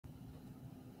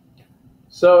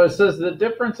So it says the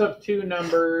difference of two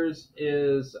numbers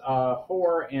is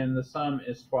 4 and the sum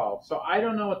is 12. So I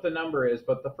don't know what the number is,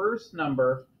 but the first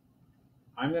number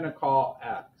I'm going to call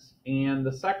x. And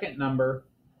the second number,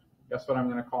 guess what I'm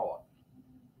going to call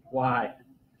it? Y.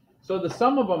 So the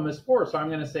sum of them is 4. So I'm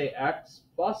going to say x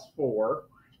plus 4,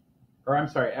 or I'm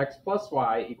sorry, x plus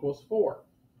y equals 4.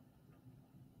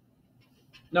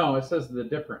 No, it says the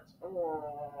difference.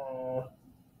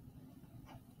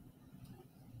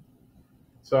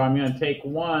 So I'm going to take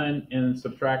one and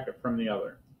subtract it from the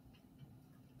other.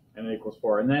 And it equals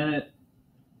 4. And then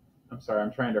I'm sorry,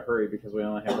 I'm trying to hurry because we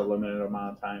only have a limited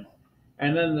amount of time.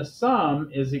 And then the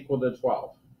sum is equal to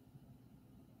 12.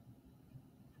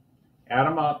 Add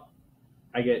them up.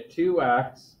 I get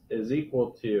 2x is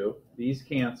equal to, these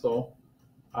cancel,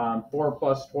 4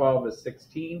 plus 12 is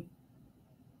 16.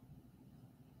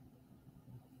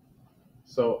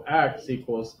 So x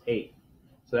equals 8.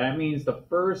 So that means the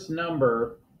first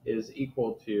number is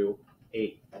equal to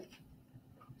 8.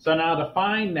 So now to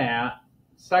find that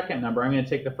second number, I'm going to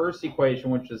take the first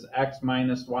equation, which is x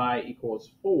minus y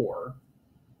equals 4.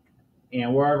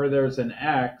 And wherever there's an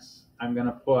x, I'm going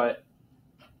to put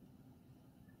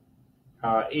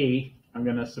 8. I'm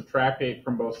going to subtract 8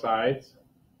 from both sides.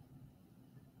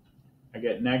 I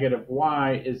get negative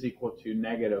y is equal to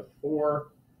negative 4.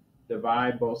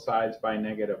 Divide both sides by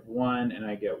negative 1, and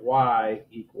I get y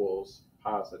equals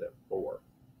positive 4.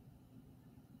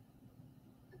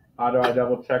 How do I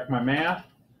double check my math?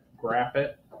 Graph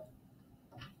it.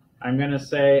 I'm going to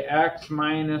say x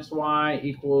minus y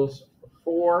equals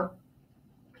 4.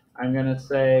 I'm going to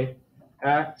say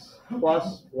x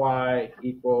plus y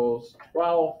equals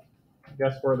 12.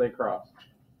 Guess where they cross?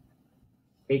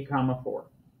 8, 4.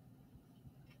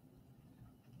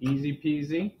 Easy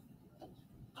peasy.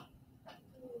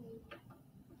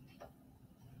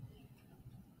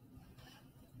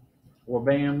 We'll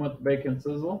bam with bacon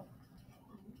sizzle,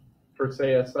 per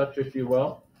se as such, if you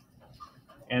will.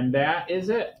 And that is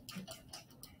it.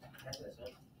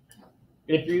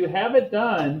 If you have it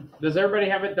done, does everybody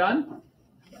have it done?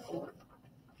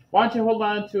 Why don't you hold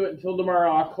on to it until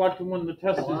tomorrow? I'll collect them when the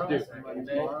test is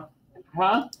due.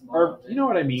 Huh? Or, you know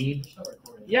what I mean?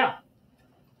 Yeah.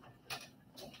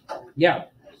 Yeah.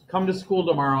 Come to school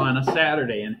tomorrow on a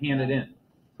Saturday and hand it in.